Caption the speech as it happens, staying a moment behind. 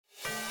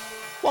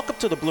Welcome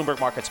to the Bloomberg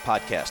Markets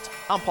Podcast.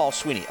 I'm Paul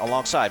Sweeney,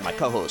 alongside my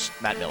co-host,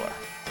 Matt Miller.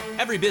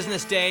 Every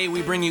business day,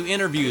 we bring you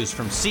interviews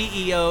from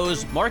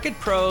CEOs, market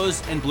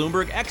pros, and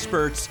Bloomberg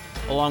experts,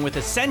 along with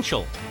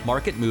essential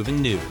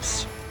market-moving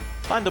news.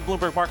 Find the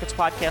Bloomberg Markets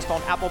Podcast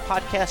on Apple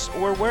Podcasts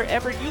or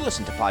wherever you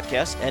listen to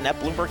podcasts and at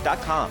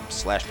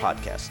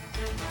Bloomberg.com/podcast.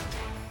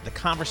 The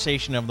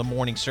conversation of the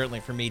morning,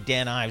 certainly for me,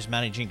 Dan Ives,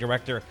 Managing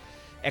Director,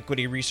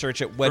 Equity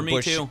Research at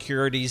Wedbush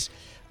Securities.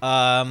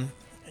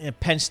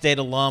 Penn State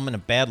alum and a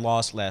bad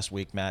loss last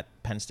week, Matt.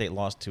 Penn State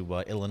lost to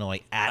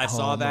Illinois at home. I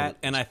saw that,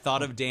 and I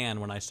thought of Dan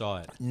when I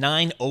saw it.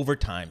 9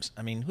 overtimes.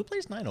 I mean, who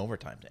plays 9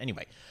 overtimes?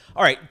 Anyway.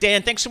 All right,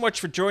 Dan, thanks so much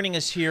for joining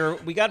us here.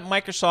 We got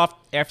Microsoft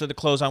after the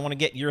close. I want to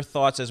get your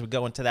thoughts as we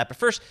go into that. But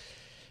first,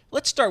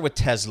 let's start with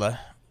Tesla.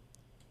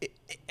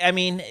 I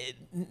mean,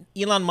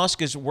 Elon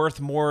Musk is worth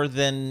more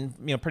than,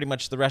 pretty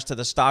much the rest of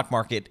the stock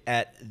market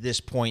at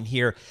this point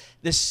here.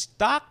 This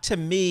stock, to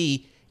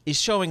me, is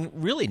showing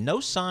really no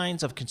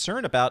signs of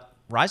concern about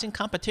rising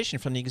competition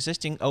from the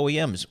existing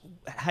OEMs.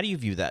 How do you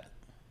view that?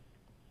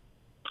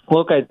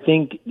 Look, I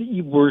think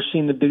we're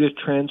seeing the biggest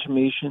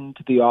transformation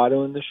to the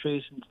auto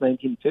industry since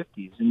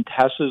 1950s, and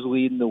Tesla's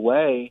leading the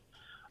way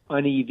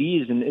on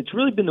EVs, and it's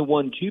really been the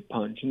 1-2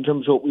 punch in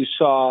terms of what we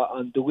saw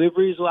on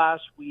deliveries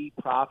last week,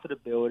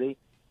 profitability,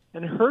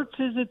 and Hertz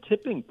is a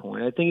tipping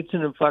point. I think it's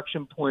an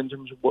inflection point in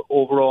terms of what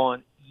overall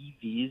on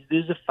EVs.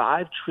 This is a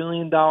 $5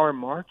 trillion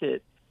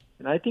market,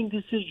 and I think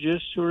this is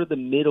just sort of the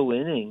middle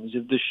innings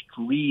of the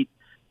street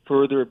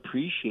further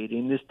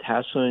appreciating this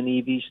Tesla and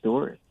EV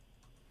story.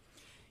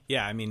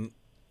 Yeah, I mean,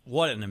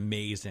 what an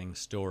amazing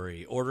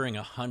story. Ordering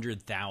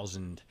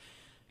 100,000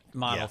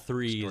 Model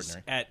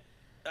 3s at,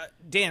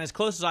 Dan, as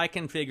close as I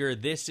can figure,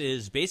 this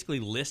is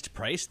basically list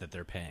price that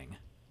they're paying.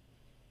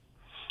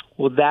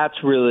 Well,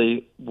 that's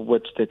really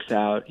what sticks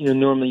out.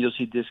 Normally you'll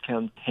see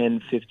discount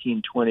 10,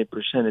 15, 20%.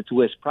 It's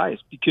list price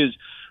because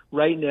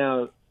right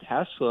now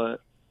Tesla,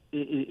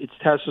 it's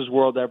Tesla's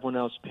world. Everyone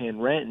else is paying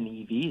rent in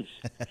EVs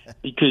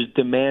because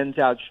demand's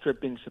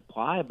outstripping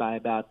supply by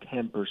about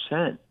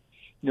 10%.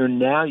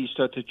 Now you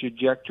start the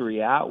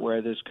trajectory out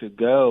where this could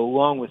go,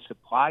 along with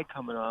supply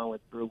coming on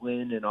with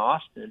Berlin and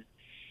Austin.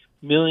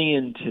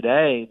 Million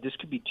today, this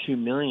could be 2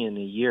 million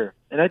a year.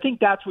 And I think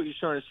that's what you're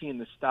starting to see in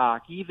the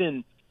stock.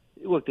 Even,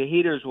 look, the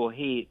haters will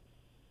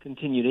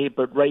continue to hate,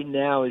 but right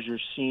now as you're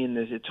seeing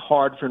this, it's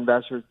hard for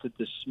investors to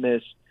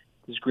dismiss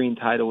this green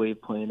tidal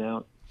wave playing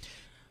out.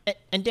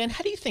 And Dan,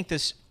 how do you think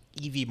this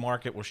EV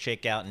market will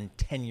shake out in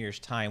 10 years'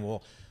 time?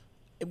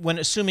 When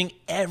assuming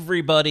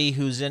everybody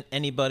who's in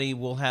anybody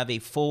will have a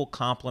full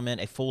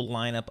complement, a full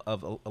lineup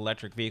of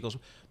electric vehicles,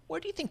 where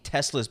do you think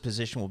Tesla's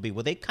position will be?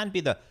 Will they kind of be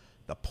the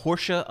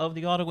Porsche of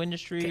the auto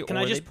industry? Can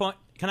I just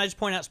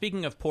point out,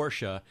 speaking of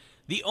Porsche,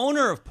 the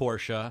owner of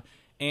Porsche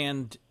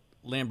and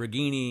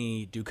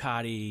Lamborghini,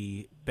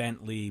 Ducati,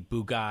 Bentley,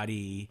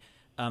 Bugatti,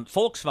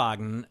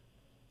 Volkswagen,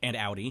 and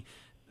Audi,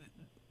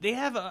 they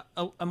have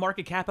a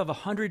market cap of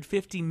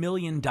 $150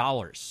 million.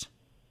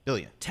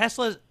 Billion.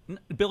 Tesla's $1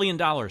 billion.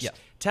 Yeah.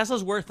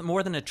 Tesla's worth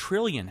more than $1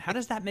 trillion. How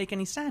does that make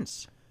any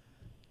sense?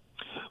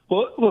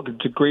 Well, look,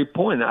 it's a great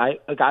point.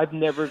 I've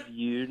never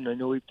viewed, and I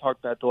know we've talked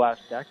about the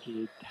last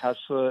decade,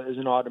 Tesla as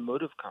an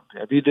automotive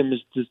company. I view them as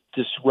this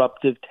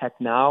disruptive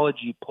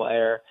technology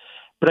player.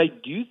 But I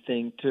do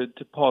think, to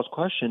Paul's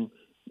question,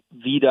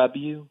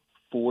 VW,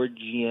 Ford,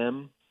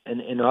 GM,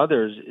 and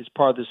others is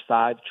part of this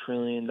 $5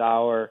 trillion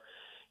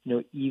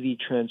EV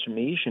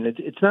transformation.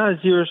 It's not a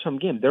zero-sum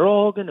game. They're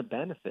all going to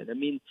benefit. I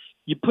mean,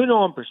 you put it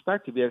all in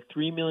perspective. You have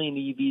 3 million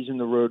EVs in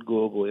the road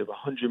globally. You have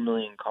 100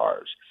 million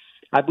cars.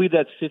 I believe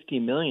that's 50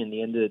 million at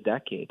the end of the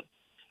decade.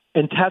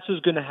 And Tesla's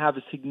going to have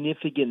a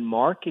significant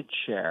market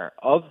share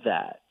of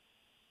that.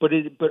 But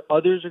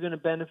others are going to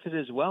benefit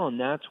as well. And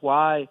that's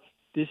why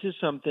this is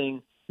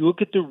something, you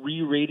look at the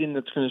re-rating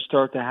that's going to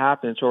start to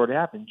happen. It's already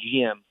happened.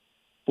 GM,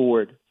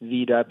 Ford,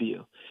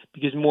 VW,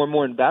 because more and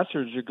more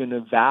investors are going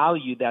to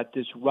value that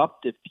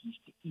disruptive piece,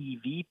 the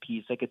EV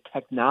piece, like a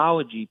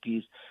technology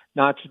piece,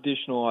 not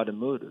traditional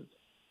automotive.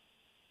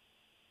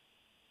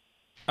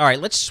 All right,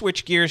 let's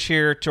switch gears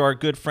here to our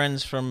good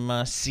friends from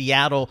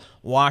Seattle,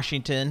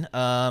 Washington.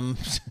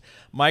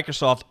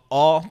 Microsoft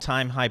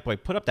all-time high. Boy,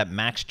 put up that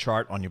max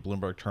chart on your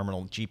Bloomberg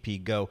terminal,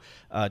 GP Go.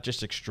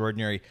 Just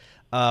extraordinary.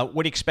 What do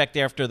you expect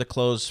after the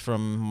close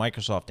from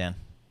Microsoft, Dan?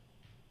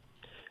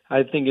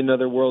 I think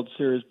another World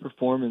Series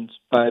performance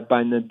by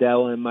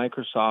Nadella and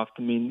Microsoft.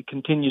 I mean, it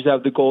continues to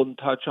have the golden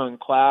touch on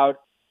cloud.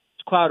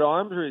 Cloud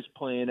arms race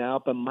playing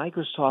out, but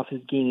Microsoft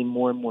is gaining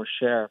more and more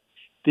share.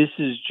 This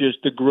is just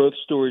the growth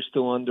story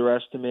still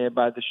underestimated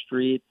by the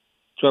street.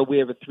 So we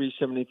have a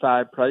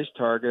 375 price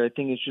target. I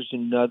think it's just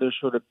another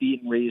sort of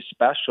beat and raise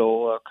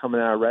special coming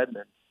out of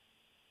Redmond.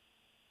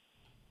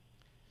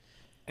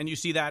 And you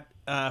see that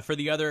for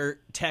the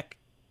other tech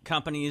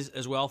companies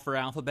as well for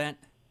Alphabet?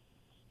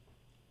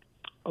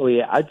 Oh,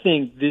 yeah. I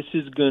think this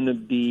is going to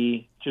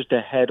be just a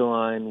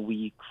headline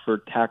week for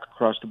tech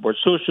across the board.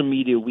 Social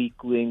media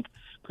week link,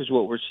 because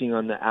what we're seeing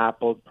on the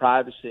Apple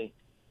privacy.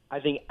 I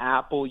think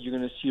Apple, you're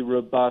going to see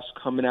robust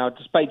coming out,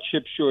 despite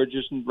chip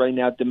shortages. Right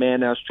now,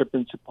 demand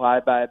outstripping supply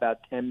by about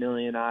 10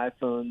 million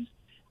iPhones.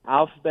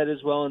 Alphabet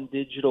as well in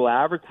digital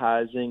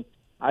advertising.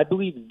 I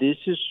believe this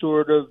is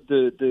sort of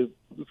the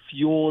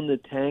fuel in the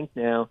tank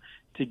now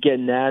to get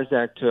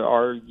NASDAQ to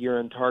our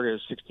year-end target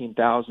of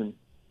 16,000.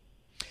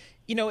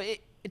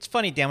 It's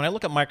funny, Dan. When I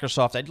look at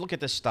Microsoft, I look at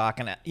this stock,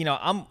 and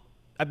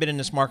I've been in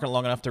this market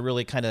long enough to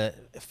really kind of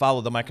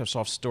follow the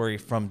Microsoft story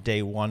from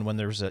day one when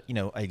there's a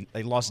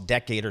lost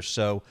decade or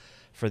so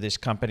for this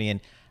company. And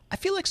I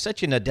feel like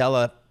Satya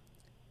Nadella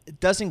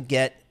doesn't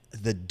get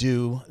the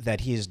due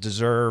that he has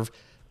deserved.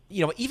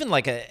 Even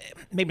like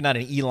maybe not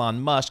an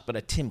Elon Musk, but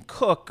a Tim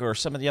Cook or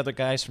some of the other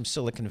guys from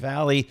Silicon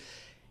Valley.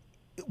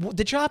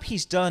 The job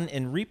he's done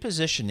in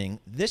repositioning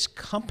this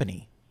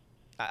company,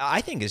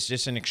 I think, is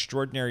just an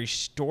extraordinary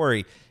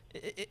story.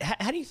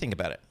 How do you think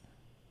about it?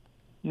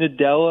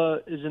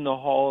 Nadella is in the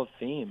Hall of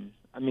Fame.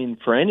 I mean,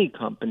 for any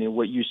company,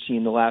 what you see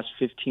in the last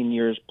 15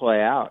 years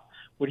play out.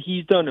 What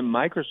he's done in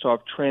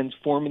Microsoft,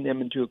 transforming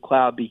them into a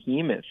cloud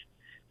behemoth.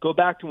 Go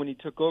back to when he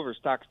took over,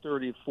 stocks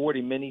 30 to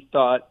 40. Many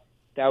thought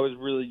that was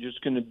really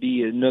just going to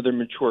be another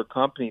mature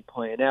company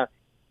playing out.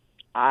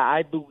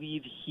 I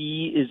believe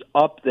he is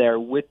up there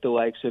with the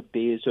likes of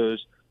Bezos,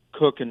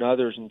 Cook, and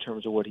others in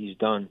terms of what he's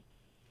done.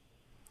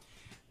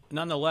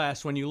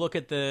 Nonetheless, when you look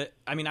at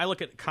I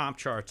look at comp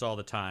charts all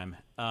the time,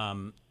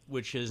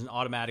 which is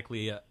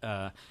automatically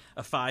a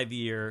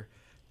 5-year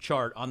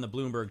chart on the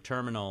Bloomberg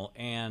terminal.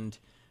 And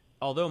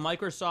although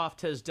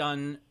Microsoft has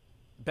done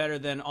better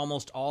than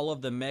almost all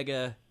of the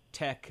mega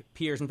tech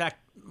peers, in fact,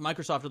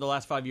 Microsoft over the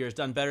last 5 years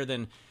done better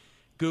than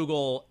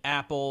Google,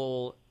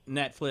 Apple,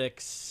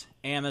 Netflix,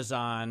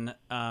 Amazon,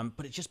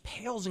 but it just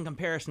pales in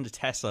comparison to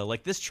Tesla.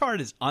 Like, this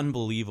chart is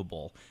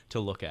unbelievable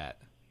to look at.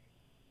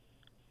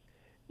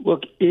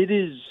 Look, it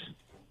is.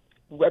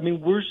 I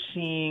mean, we're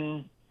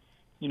seeing,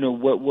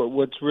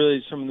 what's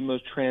really some of the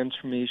most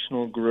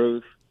transformational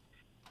growth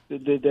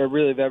that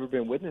really have ever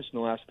been witnessed in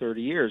the last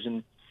 30 years.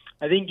 And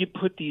I think you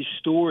put these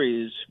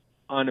stories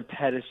on a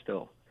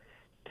pedestal: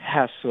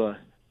 Tesla,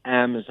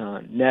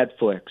 Amazon,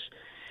 Netflix,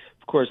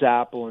 of course,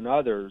 Apple, and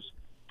others.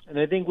 And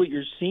I think what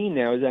you're seeing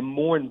now is that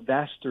more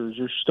investors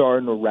are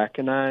starting to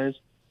recognize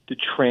the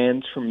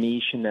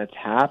transformation that's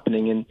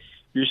happening, and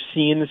you're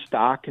seeing the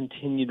stock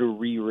continue to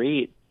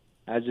re-rate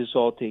as this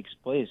all takes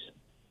place.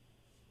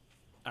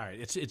 All right,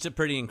 it's a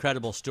pretty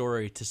incredible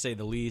story, to say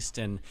the least,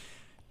 and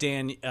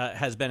Dan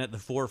has been at the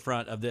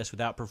forefront of this with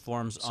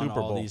outperforms on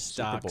all these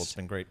stocks. Super Bowl, it's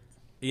been great.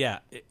 Yeah,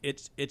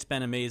 it's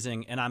been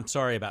amazing, and I'm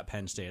sorry about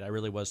Penn State. I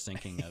really was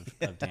thinking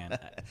of Dan.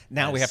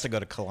 Now we have to go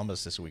to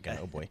Columbus this weekend.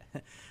 Oh, boy.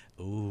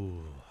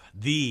 Ooh,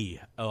 the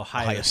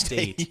Ohio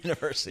State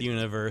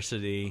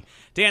University.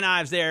 Dan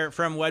Ives there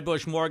from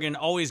Wedbush Morgan.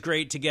 Always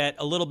great to get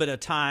a little bit of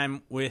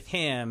time with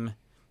him.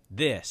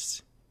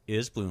 This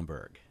is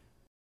Bloomberg.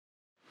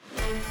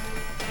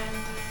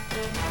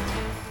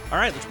 All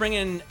right, let's bring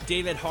in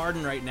David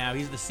Harden right now.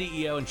 He's the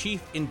CEO and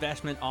Chief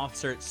Investment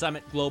Officer at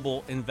Summit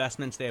Global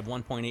Investments. They have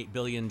 $1.8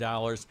 billion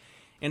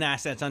in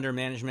assets under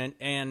management.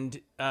 And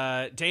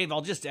Dave,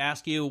 I'll just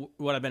ask you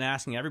what I've been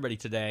asking everybody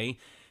today.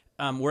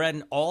 We're at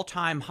an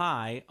all-time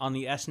high on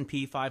the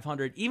S&P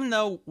 500, even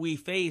though we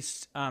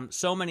faced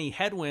so many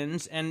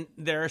headwinds and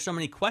there are so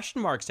many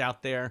question marks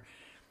out there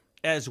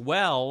as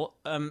well.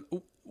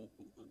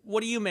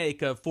 What do you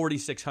make of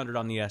 4,600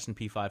 on the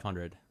S&P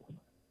 500?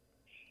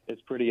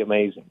 It's pretty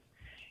amazing.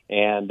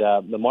 And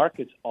the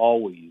market's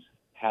always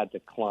had to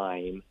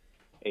climb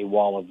a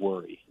wall of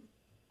worry.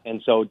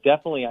 And so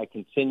definitely I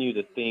continue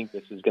to think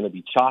this is going to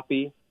be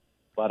choppy,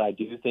 but I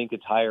do think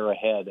it's higher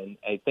ahead. And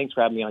hey, thanks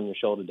for having me on your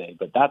show today.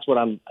 But that's what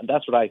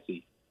I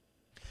see.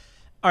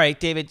 All right,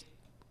 David.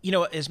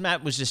 As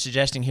Matt was just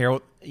suggesting here,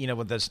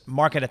 with this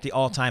market at the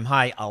all-time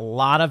high, a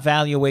lot of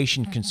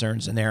valuation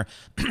concerns in there.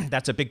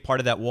 That's a big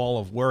part of that wall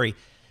of worry.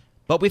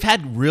 But we've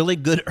had really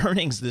good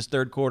earnings this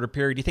third quarter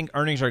period. Do you think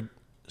earnings are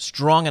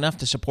strong enough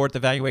to support the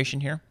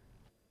valuation here?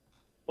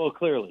 Well,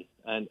 clearly.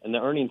 And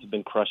the earnings have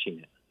been crushing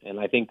it. And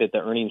I think that the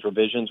earnings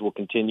revisions will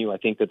continue. I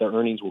think that the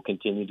earnings will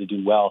continue to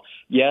do well.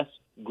 Yes,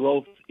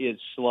 growth is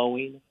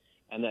slowing,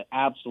 and that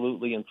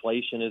absolutely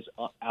inflation is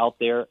out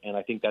there, and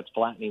I think that's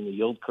flattening the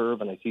yield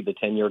curve, and I see the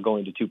 10-year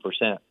going to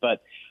 2%.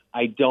 But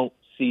I don't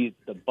see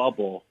the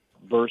bubble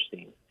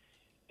bursting.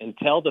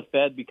 Until the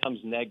Fed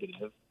becomes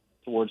negative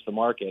towards the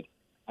market,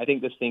 I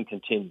think this thing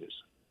continues.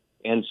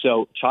 And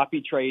so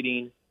choppy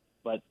trading,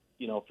 but,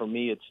 for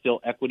me, it's still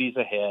equities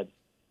ahead,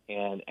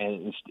 and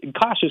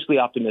cautiously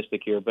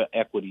optimistic here, but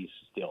equities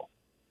still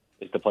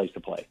is the place to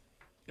play.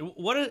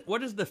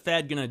 What is the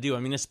Fed going to do? I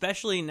mean,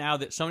 especially now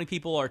that so many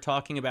people are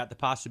talking about the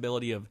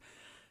possibility of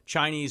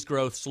Chinese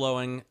growth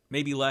slowing,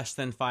 maybe less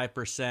than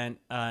 5%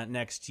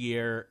 next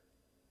year.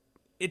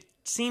 It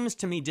seems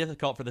to me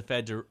difficult for the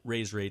Fed to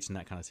raise rates in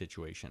that kind of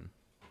situation.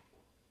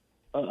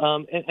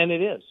 And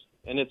it is.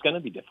 And it's going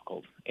to be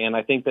difficult. And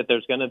I think that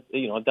there's going to,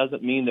 it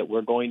doesn't mean that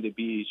we're going to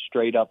be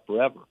straight up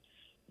forever.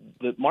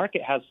 The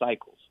market has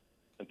cycles.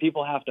 And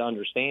people have to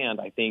understand,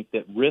 I think,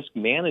 that risk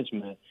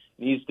management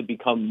needs to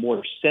become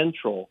more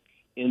central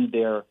in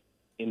their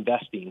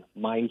investing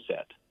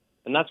mindset.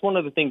 And that's one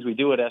of the things we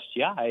do at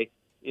SGI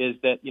is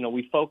that,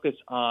 we focus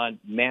on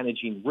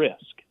managing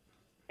risk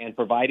and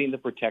providing the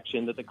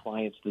protection that the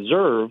clients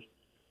deserve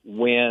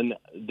when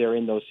they're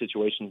in those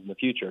situations in the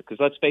future. Because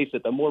let's face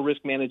it, the more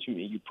risk management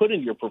you put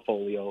into your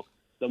portfolio,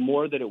 the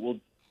more that it will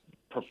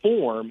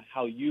perform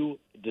how you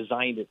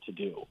designed it to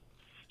do.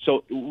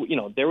 So,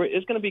 there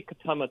is going to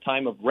become a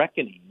time of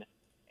reckoning,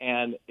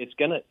 and it's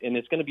going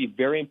to be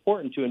very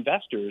important to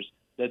investors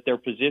that they're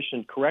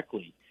positioned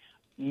correctly.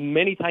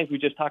 Many times we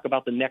just talk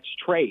about the next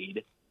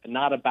trade and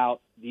not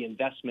about the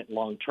investment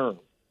long term.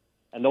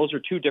 And those are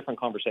two different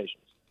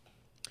conversations.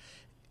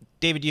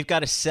 David, you've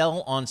got a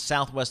sell on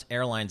Southwest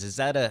Airlines. Is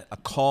that a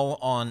call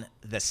on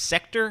the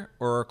sector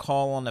or a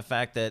call on the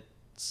fact that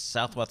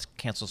Southwest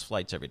cancels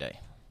flights every day?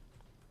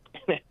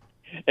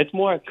 It's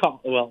more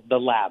the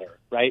latter,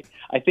 right?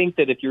 I think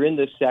that if you're in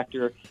this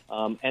sector,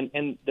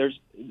 and there's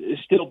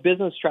still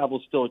business travel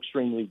is still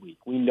extremely weak.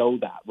 We know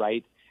that,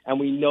 right? And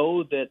we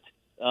know that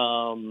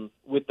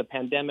with the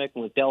pandemic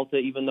and with Delta,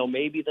 even though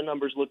maybe the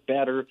numbers look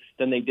better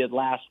than they did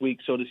last week,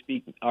 so to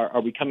speak,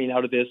 are we coming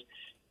out of this?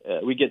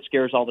 We get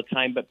scares all the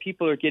time, but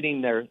people are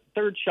getting their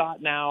third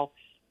shot now.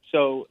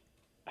 So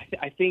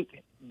I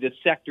think the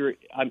sector,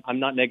 I'm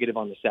not negative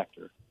on the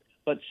sector.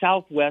 But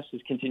Southwest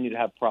has continued to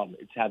have problems.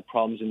 It's had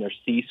problems in their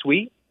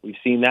C-suite. We've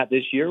seen that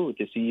this year with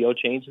the CEO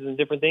changes and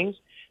different things.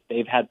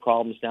 They've had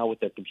problems now with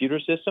their computer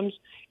systems.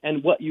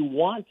 And what you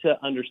want to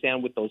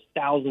understand with those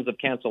thousands of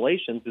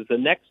cancellations is the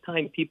next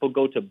time people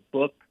go to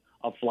book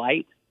a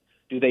flight,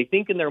 do they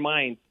think in their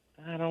mind,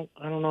 I don't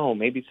know,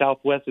 maybe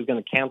Southwest is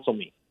going to cancel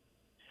me.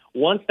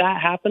 Once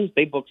that happens,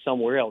 they book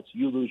somewhere else.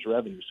 You lose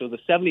revenue. So the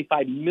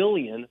 $75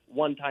 million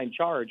one-time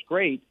charge,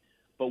 great,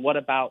 but what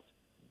about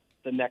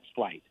the next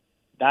flight?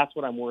 That's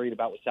what I'm worried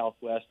about with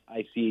Southwest.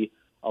 I see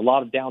a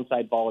lot of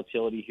downside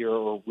volatility here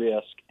or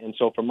risk. And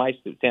so from my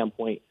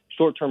standpoint,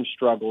 short-term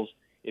struggles,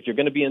 if you're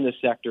going to be in this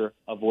sector,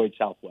 avoid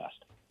Southwest.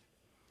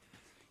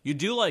 You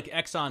do like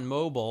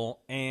ExxonMobil,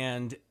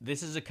 and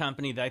this is a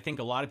company that I think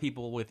a lot of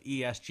people with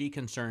ESG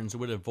concerns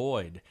would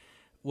avoid.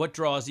 What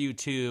draws you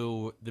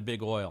to the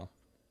big oil?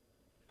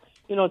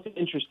 It's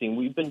interesting.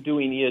 We've been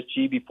doing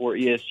ESG before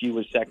ESG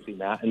was sexy,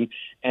 Matt,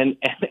 and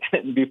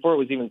before it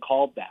was even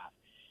called that.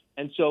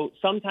 And so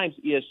sometimes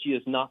ESG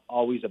is not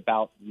always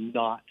about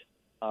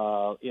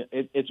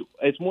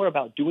it's more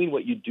about doing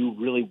what you do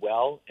really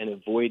well and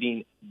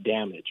avoiding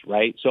damage,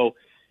 right? So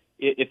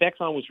if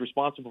Exxon was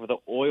responsible for the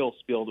oil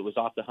spill that was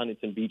off the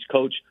Huntington Beach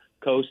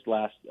coast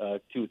last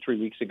 2 or 3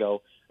 weeks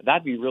ago,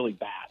 that'd be really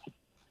bad.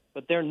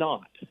 But they're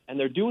not, and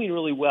they're doing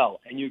really well,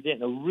 and you're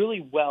getting a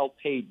really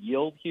well-paid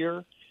yield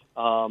here.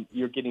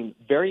 You're getting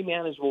very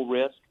manageable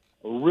risk,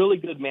 a really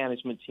good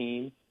management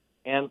team.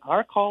 And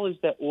our call is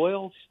that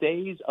oil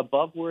stays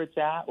above where it's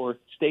at or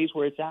stays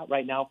where it's at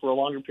right now for a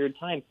longer period of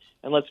time.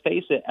 And let's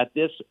face it, at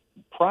this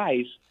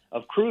price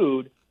of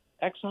crude,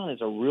 Exxon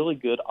is a really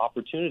good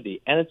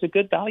opportunity. And it's a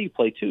good value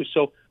play, too.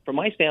 So from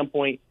my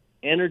standpoint,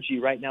 energy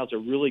right now is a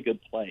really good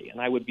play. And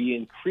I would be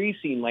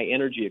increasing my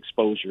energy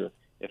exposure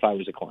if I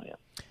was a client.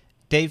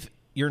 Dave,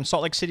 you're in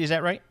Salt Lake City, is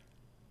that right?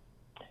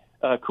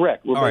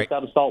 Correct. We're based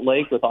out of Salt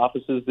Lake with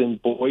offices in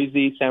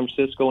Boise, San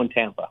Francisco, and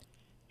Tampa.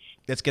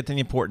 Let's get to the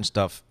important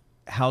stuff.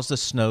 How's the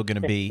snow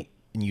going to be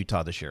in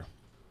Utah this year?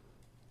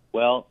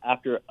 Well,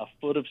 after a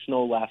foot of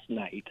snow last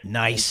night,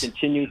 nice, and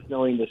continued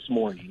snowing this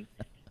morning,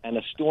 and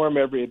a storm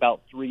every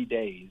about 3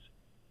 days,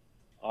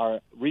 our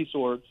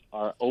resorts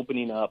are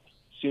opening up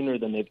sooner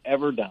than they've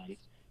ever done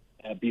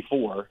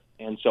before.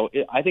 And so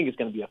I think it's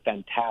going to be a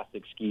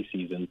fantastic ski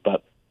season.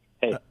 But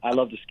hey, I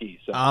love to ski.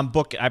 So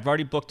I've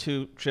already booked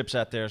 2 trips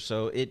out there,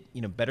 so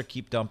better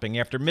keep dumping.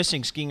 After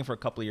missing skiing for a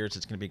couple of years,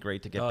 it's going to be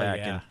great to get back.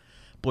 Yeah. And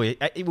boy,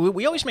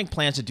 we always make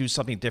plans to do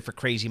something different,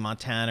 crazy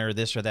Montana or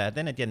this or that.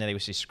 Then at the end of the day, we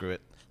say, screw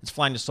it. Let's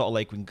fly to Salt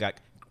Lake. We've got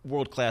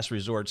world-class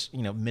resorts,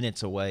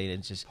 minutes away.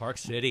 It's just Park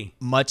City.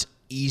 Much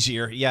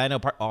easier. Yeah, I know.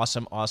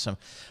 Awesome. All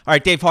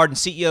right, Dave Harden,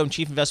 CEO and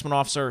Chief Investment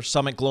Officer,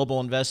 Summit Global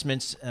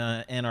Investments,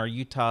 and our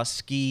Utah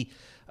ski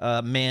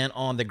man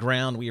on the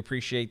ground. We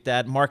appreciate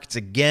that. Markets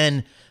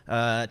again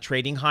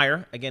trading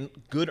higher. Again,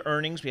 good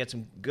earnings. We had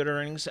some good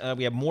earnings.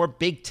 We have more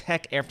big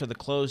tech after the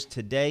close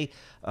today.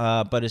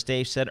 But as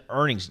Dave said,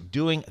 earnings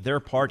doing their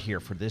part here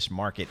for this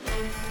market.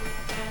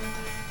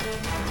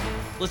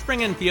 Let's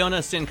bring in Fiona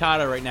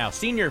Sincata right now,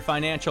 Senior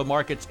Financial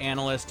Markets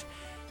Analyst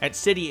at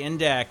Citi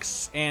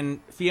Index. And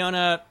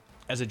Fiona,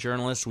 as a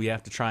journalist, we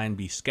have to try and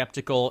be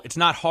skeptical. It's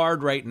not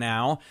hard right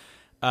now.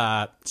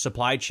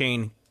 Supply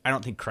chain, I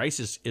don't think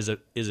crisis is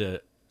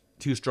a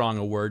too strong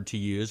a word to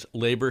use.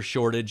 Labor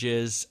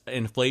shortages,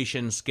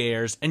 inflation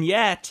scares, and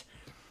yet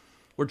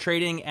we're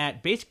trading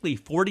at basically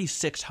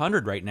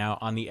 4,600 right now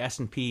on the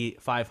S&P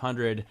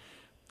 500.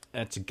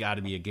 That's got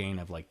to be a gain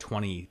of like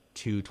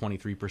 22,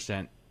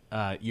 23%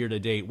 year to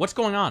date. What's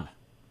going on?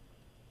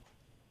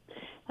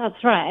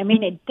 That's right. I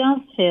mean, it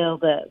does feel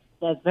that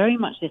there's very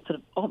much this sort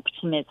of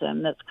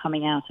optimism that's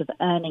coming out of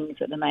earnings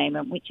at the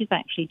moment, which is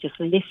actually just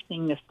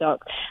lifting the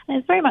stock. And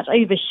it's very much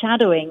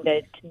overshadowing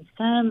those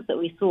concerns that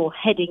we saw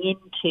heading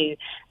into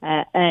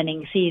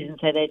earnings season.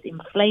 So there's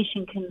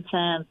inflation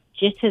concerns,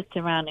 jitters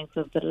surrounding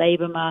sort of the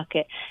labour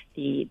market,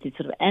 the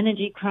sort of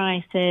energy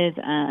crisis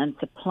and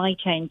supply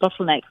chain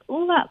bottlenecks.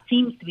 All that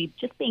seems to be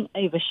just being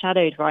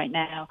overshadowed right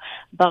now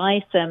by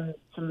some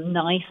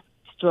nice,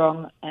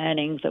 strong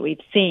earnings that we've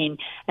seen.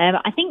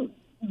 I think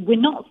we're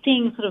not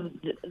seeing sort of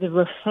the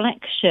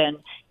reflection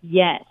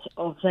yet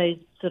of those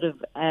sort of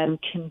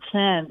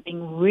concerns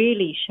being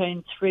really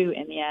shown through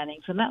in the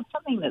earnings, and that's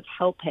something that's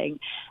helping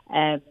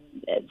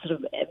sort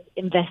of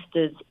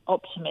investors'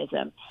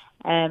 optimism.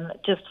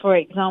 Just for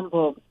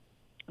example,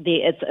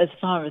 as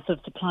far as sort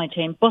of supply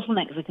chain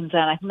bottlenecks are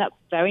concerned, I think that's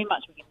very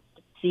much we can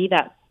see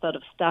that sort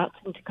of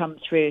starting to come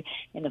through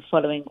in the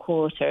following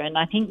quarter, and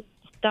I think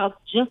that's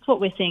just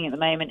what we're seeing at the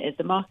moment is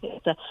the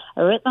markets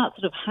are at that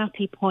sort of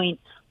happy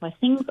point where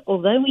things,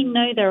 although we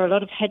know there are a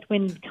lot of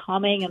headwinds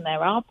coming and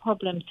there are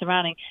problems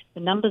surrounding, the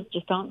numbers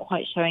just aren't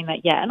quite showing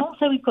that yet. And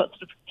also we've got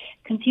sort of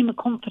consumer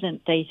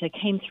confidence data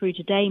came through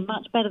today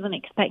much better than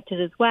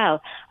expected as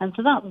well. And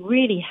so that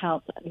really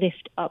helped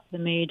lift up the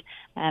mood,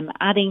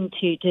 adding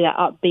to that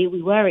upbeat.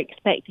 We were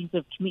expecting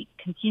sort of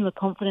consumer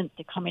confidence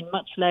to come in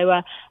much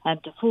lower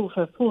and to fall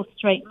for a fourth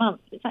straight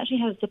month. It's actually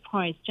had a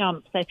surprise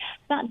jump. So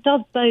that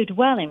does bode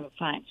well, in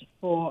fact,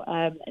 for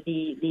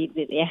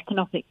the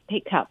economic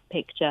pickup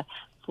picture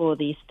for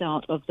the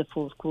start of the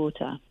fourth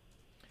quarter.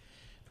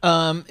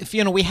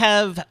 Fiona, we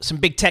have some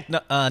big tech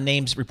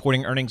names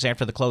reporting earnings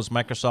after the close.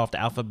 Microsoft,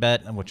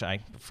 Alphabet, which I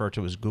refer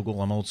to as Google.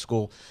 I'm old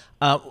school.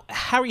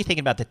 How are you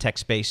thinking about the tech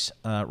space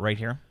right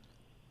here?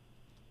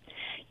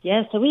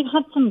 Yeah, so we've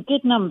had some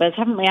good numbers,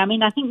 haven't we? I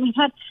mean, I think we've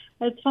had,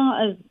 as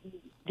far as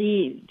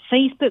the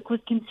Facebook was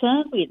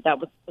concerned, that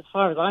was, as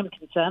far as I'm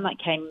concerned, that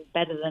came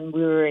better than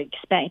we were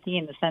expecting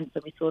in the sense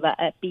that we saw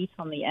that beat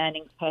on the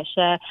earnings per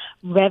share.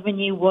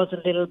 Revenue was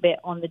a little bit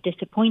on the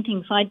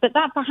disappointing side, but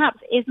that perhaps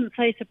isn't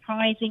so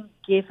surprising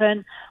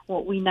given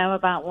what we know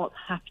about what's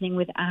happening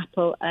with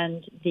Apple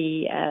and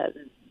the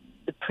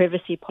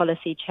privacy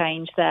policy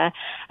change there.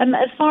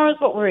 As far as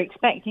what we're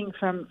expecting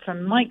from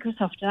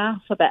Microsoft and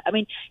Alphabet, I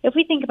mean, if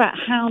we think about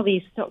how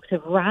these stocks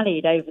have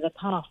rallied over the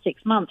past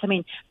 6 months, I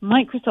mean,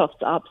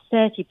 Microsoft's up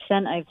 30%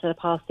 over the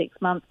past 6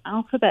 months,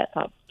 Alphabet's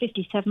up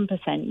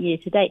 57% year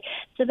to date.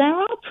 So there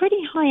are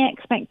pretty high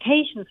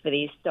expectations for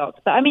these stocks.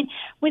 But I mean,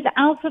 with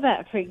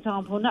Alphabet, for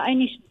example, not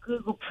only should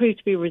Google prove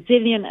to be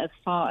resilient as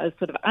far as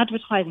sort of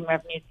advertising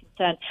revenue is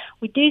concerned,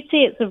 we do see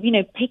it sort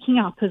of, picking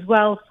up as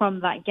well from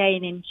that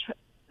gain in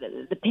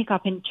the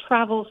pickup in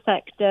travel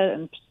sector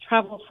and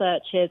travel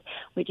searches,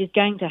 which is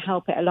going to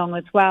help it along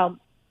as well.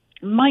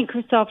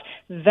 Microsoft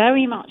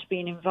very much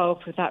been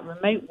involved with that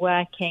remote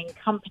working,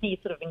 companies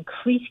sort of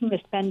increasing the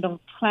spend on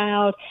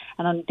cloud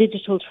and on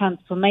digital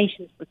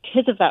transformations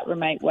because of that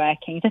remote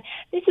working. So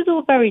this is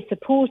all very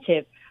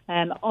supportive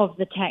of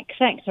the tech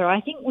sector. I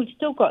think we've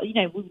still got,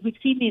 we've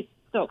seen these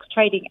stocks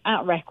trading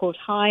at record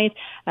highs,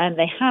 and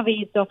they have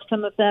eased off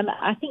some of them.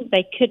 I think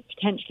they could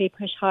potentially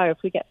push higher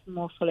if we get some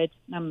more solid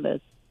numbers.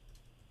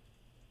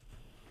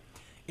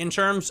 In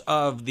terms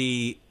of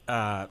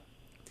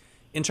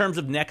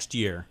next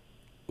year,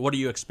 what are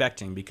you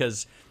expecting?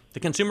 Because the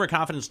consumer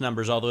confidence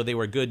numbers, although they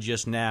were good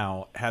just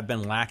now, have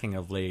been lacking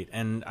of late,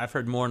 and I've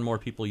heard more and more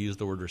people use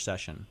the word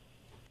recession.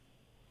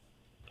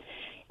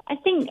 I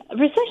think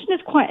recession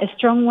is quite a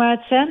strong word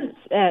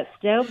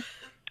still.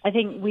 I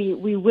think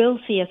we will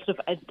see a sort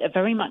of a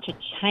very much a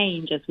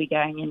change as we're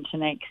going into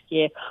next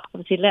year.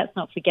 Obviously, let's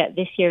not forget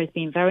this year has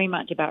been very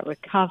much about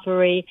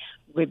recovery,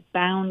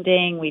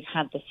 rebounding. We've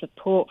had the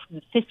support from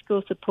the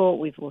fiscal support.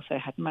 We've also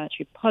had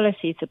monetary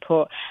policy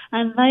support.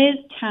 And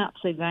those taps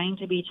are going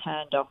to be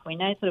turned off. We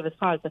know sort of as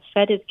far as the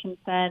Fed is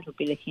concerned, we'll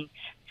be looking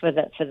for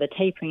the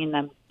tapering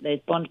in those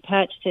bond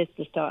purchases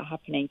to start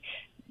happening,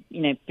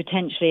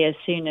 potentially as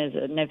soon as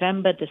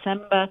November,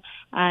 December.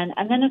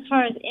 And then as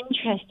far as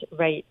interest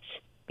rates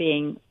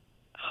being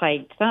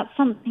hiked, that's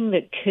something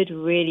that could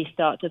really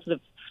start to sort of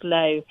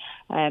slow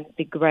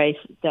the growth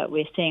that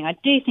we're seeing. I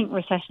do think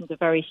recession is a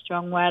very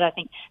strong word. I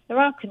think there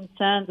are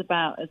concerns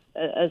about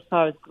as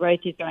far as growth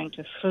is going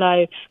to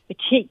flow,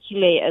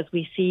 particularly as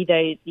we see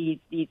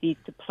the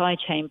supply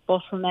chain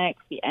bottlenecks,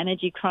 the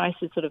energy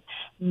crisis sort of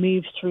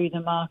move through the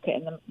market,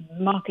 and the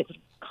market sort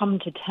of come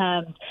to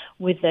terms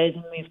with those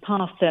and move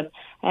past them.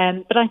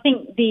 But I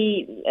think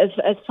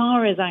as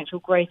far as actual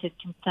growth is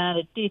concerned,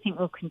 I do think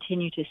we'll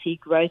continue to see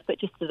growth, but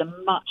just at a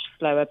much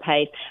slower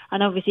pace.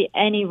 And obviously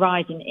any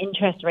rise in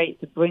interest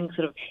rates to bring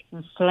sort of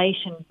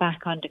inflation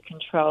back under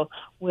control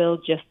will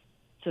just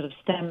sort of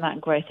stem that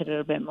growth a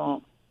little bit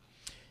more.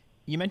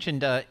 You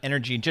mentioned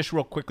energy. Just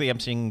real quickly, I'm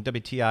seeing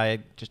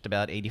WTI just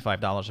about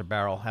 $85 a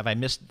barrel. Have I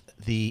missed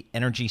the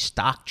energy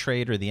stock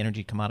trade or the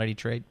energy commodity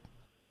trade?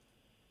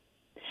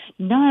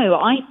 No,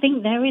 I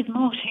think there is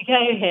more to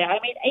go here. I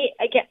mean,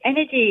 again,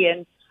 energy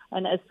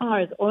and as far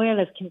as oil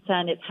is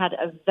concerned, it's had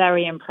a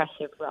very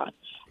impressive run.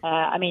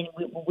 I mean,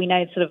 we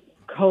know sort of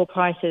coal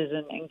prices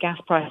and gas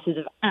prices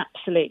have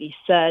absolutely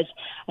surged,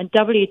 and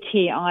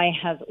WTI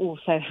has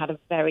also had a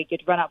very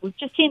good run up. We've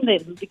just seen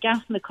the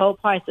gas and the coal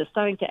prices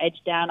starting to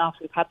edge down after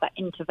we've had that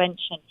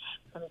intervention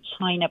from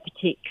China,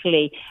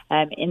 particularly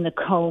in the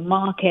coal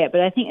market.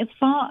 But I think as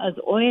far as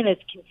oil is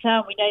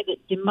concerned, we know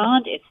that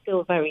demand is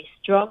still very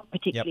strong,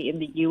 particularly in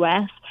the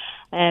US.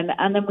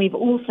 And then we've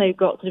also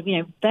got sort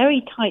of,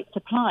 very tight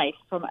supply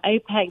from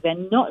OPEC. They're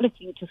not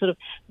looking to sort of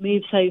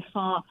move so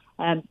far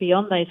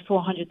beyond those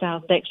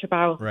 400,000 extra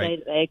barrels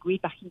that they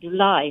agreed back in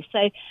July.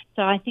 So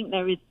I think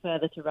there is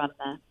further to run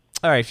there.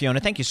 All right, Fiona,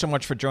 thank you so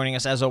much for joining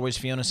us. As always,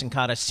 Fiona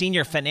Cincotta,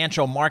 Senior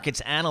Financial Markets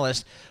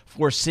Analyst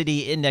for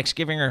Citi Index,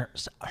 giving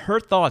her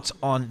thoughts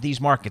on these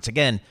markets.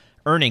 Again,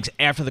 earnings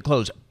after the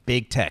close,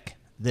 big tech.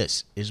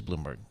 This is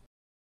Bloomberg.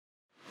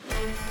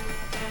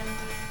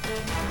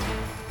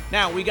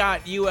 Now, we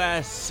got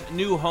U.S.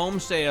 new home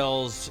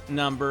sales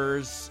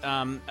numbers.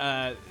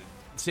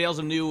 Sales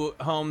of new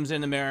homes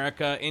in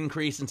America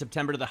increased in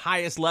September to the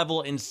highest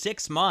level in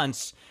 6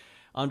 months,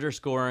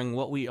 underscoring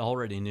what we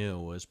already knew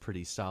was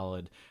pretty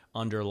solid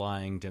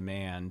underlying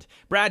demand.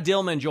 Brad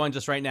Dillman joins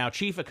us right now,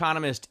 chief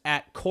economist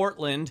at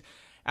Cortland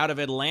out of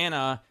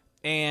Atlanta.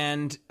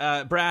 And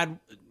Brad,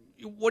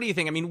 what do you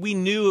think? I mean, we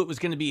knew it was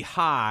going to be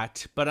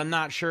hot, but I'm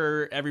not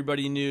sure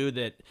everybody knew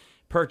that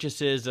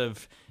purchases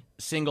of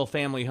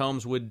single-family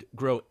homes would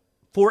grow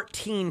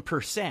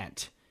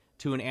 14%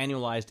 to an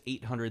annualized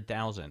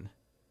 800,000.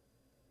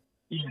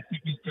 Yeah,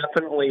 it's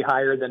definitely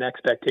higher than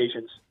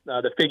expectations.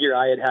 The figure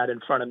I had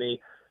in front of me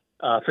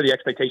for the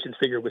expectations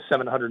figure was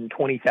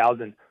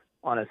 720,000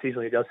 on a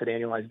seasonally adjusted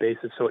annualized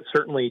basis. So it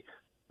certainly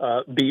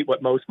beat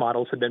what most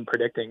models have been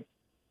predicting.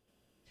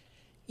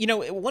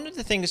 One of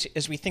the things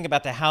as we think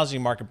about the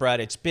housing market, Brad,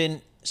 it's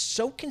been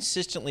so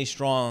consistently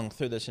strong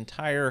through this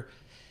entire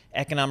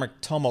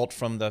economic tumult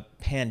from the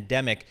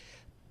pandemic.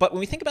 But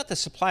when we think about the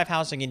supply of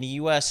housing in the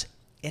U.S.,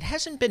 it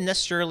hasn't been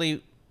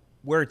necessarily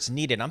where it's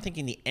needed. I'm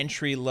thinking the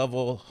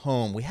entry-level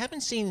home. We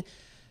haven't seen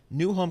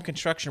new home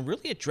construction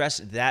really address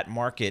that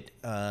market.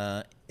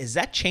 Is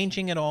that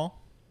changing at all?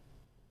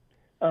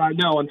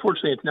 No,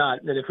 unfortunately it's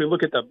not. And if we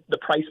look at the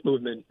price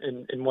movement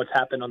and what's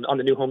happened on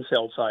the new home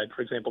sales side,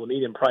 for example, the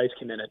median price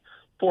came in at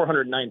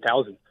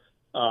 $409,000.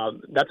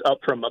 That's up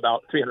from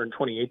about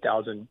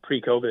 $328,000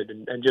 pre-COVID.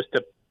 And just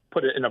to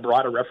put it in a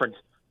broader reference,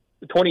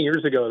 20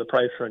 years ago, the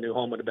price for a new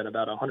home would have been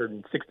about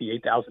 $168,000.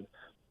 So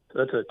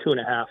that's a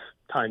 2.5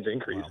 times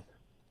increase. Wow.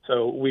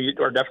 So we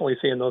are definitely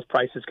seeing those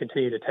prices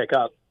continue to tick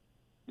up.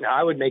 Now,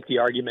 I would make the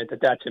argument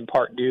that that's in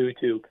part due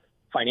to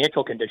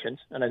financial conditions.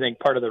 And I think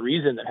part of the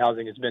reason that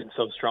housing has been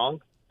so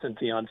strong since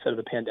the onset of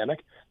the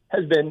pandemic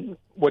has been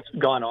what's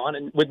gone on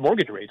and with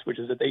mortgage rates, which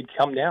is that they'd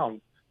come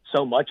down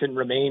so much and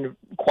remain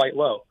quite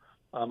low.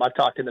 I've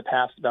talked in the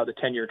past about the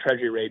 10-year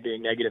Treasury rate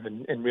being negative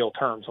in real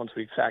terms once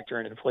we factor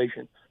in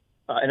inflation.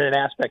 And an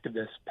aspect of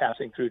this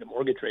passing through to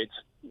mortgage rates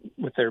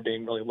with their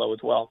being really low as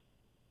well.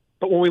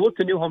 But when we look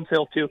to new home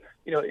sales too,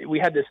 we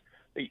had this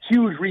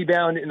huge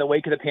rebound in the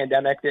wake of the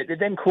pandemic that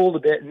then cooled a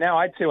bit. And now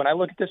I'd say when I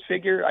look at this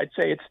figure, I'd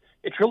say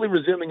it's really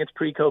resuming its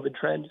pre-COVID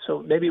trend. So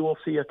maybe we'll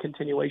see a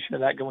continuation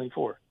of that going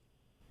forward.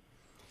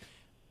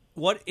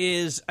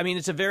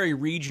 It's a very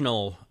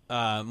regional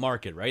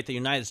market, right? The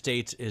United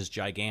States is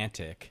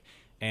gigantic.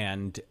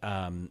 And,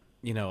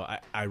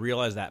 I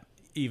realize that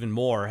even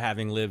more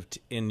having lived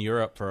in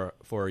Europe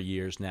for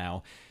years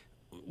now.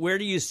 Where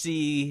do you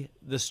see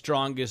the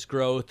strongest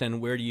growth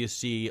and where do you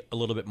see a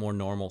little bit more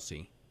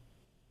normalcy?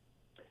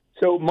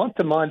 So month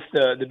to month,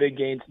 the big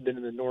gains have been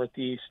in the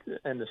Northeast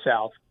and the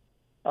South.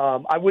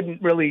 I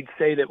wouldn't really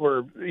say that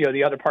we're,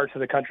 the other parts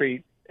of the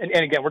country, and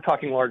again, we're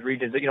talking large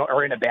regions that,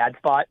 are in a bad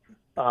spot.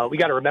 We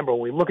got to remember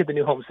when we look at the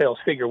new home sales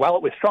figure, while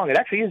it was strong, it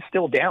actually is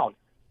still down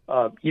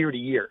year to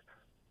year.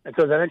 And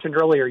so as I mentioned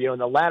earlier, in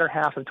the latter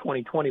half of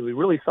 2020, we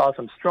really saw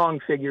some strong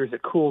figures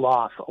that cooled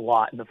off a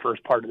lot in the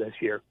first part of this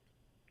year.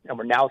 And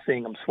we're now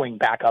seeing them swing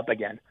back up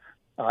again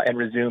and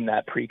resume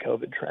that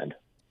pre-COVID trend.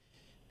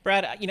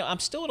 Brad, I'm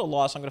still at a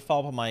loss. I'm going to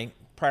follow up on my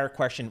prior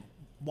question.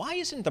 Why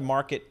isn't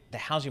the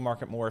housing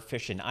market more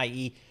efficient,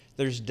 i.e.,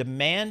 there's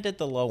demand at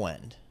the low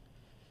end,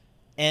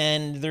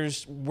 and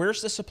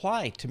where's the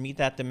supply to meet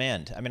that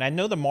demand? I mean, I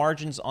know the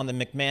margins on the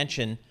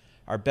McMansion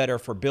are better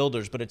for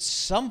builders, but at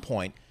some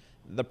point,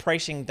 the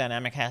pricing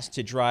dynamic has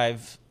to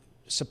drive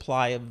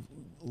supply of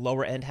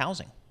lower-end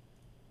housing.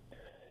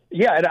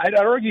 Yeah, and I'd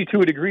argue to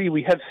a degree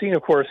we have seen,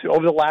 of course,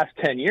 over the last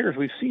 10 years,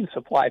 we've seen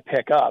supply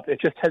pick up.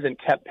 It just hasn't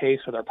kept pace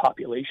with our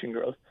population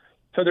growth.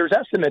 So there's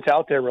estimates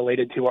out there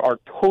related to our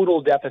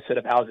total deficit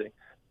of housing.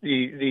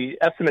 The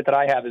estimate that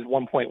I have is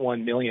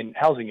 1.1 million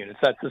housing units.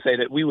 That's to say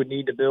that we would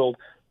need to build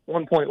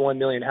 1.1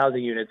 million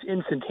housing units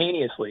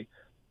instantaneously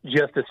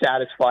just to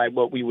satisfy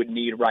what we would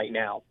need right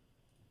now.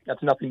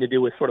 That's nothing to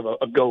do with sort of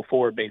a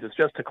go-forward basis,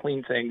 just to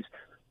clean things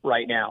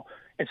right now.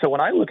 And so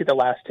when I look at the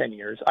last 10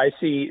 years, I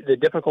see the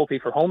difficulty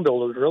for home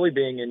builders really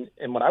being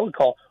in what I would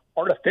call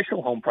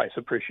artificial home price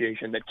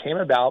appreciation that came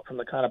about from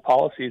the kind of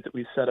policies that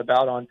we set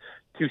about on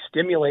to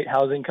stimulate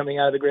housing coming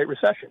out of the Great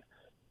Recession.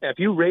 If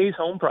you raise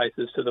home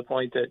prices to the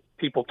point that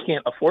people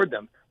can't afford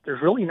them,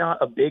 there's really not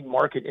a big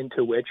market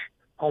into which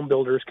home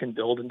builders can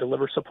build and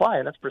deliver supply.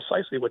 And that's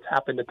precisely what's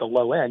happened at the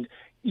low end,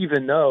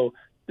 even though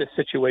the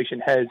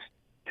situation has,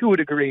 to a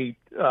degree,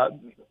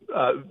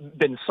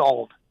 been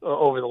solved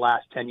over the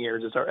last 10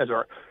 years as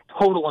our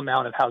total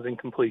amount of housing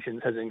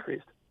completions has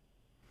increased.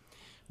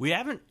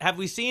 Have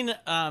we seen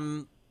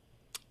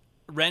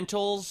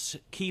rentals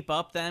keep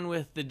up then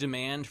with the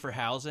demand for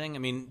housing? I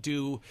mean,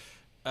 do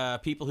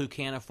people who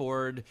can't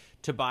afford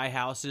to buy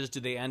houses, do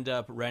they end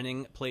up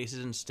renting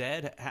places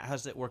instead?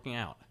 How's it working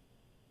out?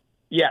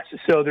 Yes.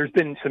 So there's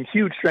been some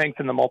huge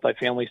strength in the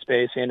multifamily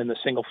space and in the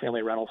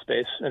single-family rental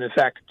space. And in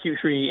fact,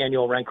 Q3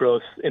 annual rent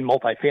growth in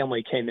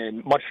multifamily came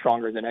in much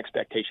stronger than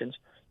expectations.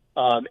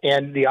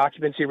 And the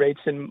occupancy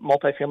rates in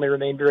multifamily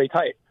remain very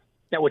tight.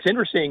 Now, what's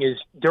interesting is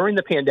during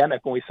the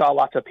pandemic, when we saw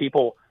lots of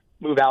people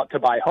move out to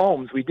buy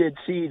homes, we did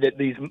see that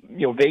these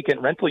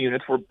vacant rental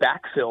units were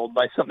backfilled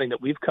by something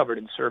that we've covered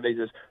in surveys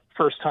as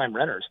first-time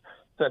renters.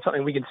 So that's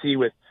something we can see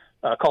with,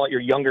 call it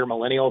your younger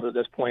millennials at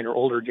this point or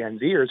older Gen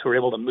Zers who are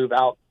able to move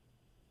out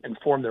and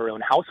form their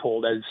own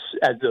household as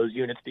those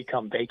units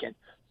become vacant.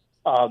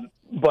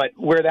 But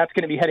where that's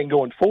going to be heading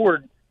going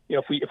forward,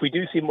 if we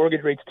do see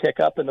mortgage rates tick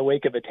up in the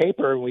wake of a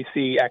taper, and we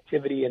see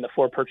activity in the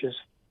for purchase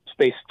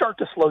space start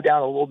to slow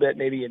down a little bit,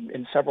 maybe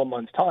in several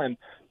months' time,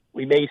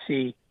 we may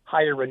see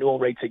higher renewal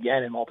rates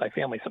again in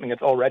multifamily, something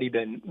that's already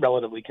been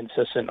relatively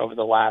consistent over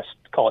the last,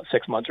 call it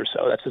 6 months or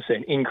so. That's to say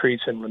an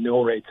increase in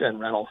renewal rates and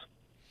rentals.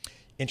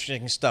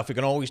 Interesting stuff. We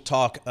can always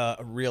talk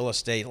real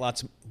estate.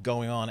 Lots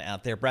going on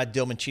out there. Brad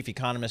Dillman, chief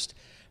economist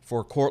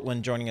for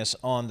Cortland, joining us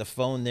on the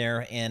phone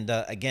there. And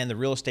again, the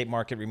real estate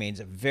market remains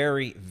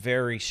very,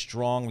 very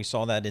strong. We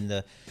saw that in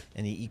the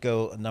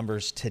eco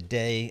numbers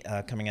today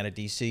coming out of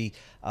D.C.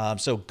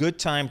 So good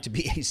time to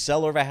be a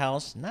seller of a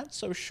house. Not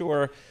so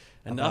sure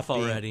enough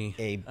already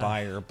a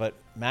buyer, but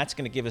Matt's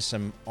going to give us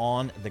some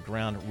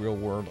on-the-ground,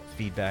 real-world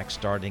feedback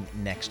starting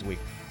next week.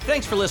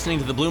 Thanks for listening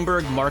to the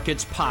Bloomberg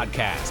Markets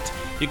Podcast.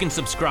 You can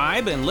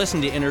subscribe and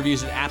listen to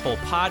interviews at Apple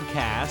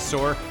Podcasts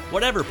or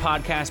whatever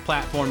podcast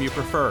platform you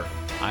prefer.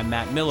 I'm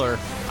Matt Miller.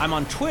 I'm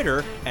on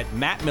Twitter at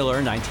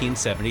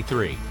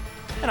MattMiller1973.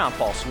 And I'm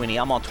Paul Sweeney.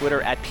 I'm on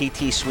Twitter at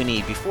PT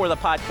Sweeney. Before the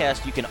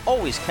podcast, you can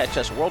always catch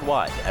us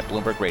worldwide at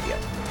Bloomberg Radio.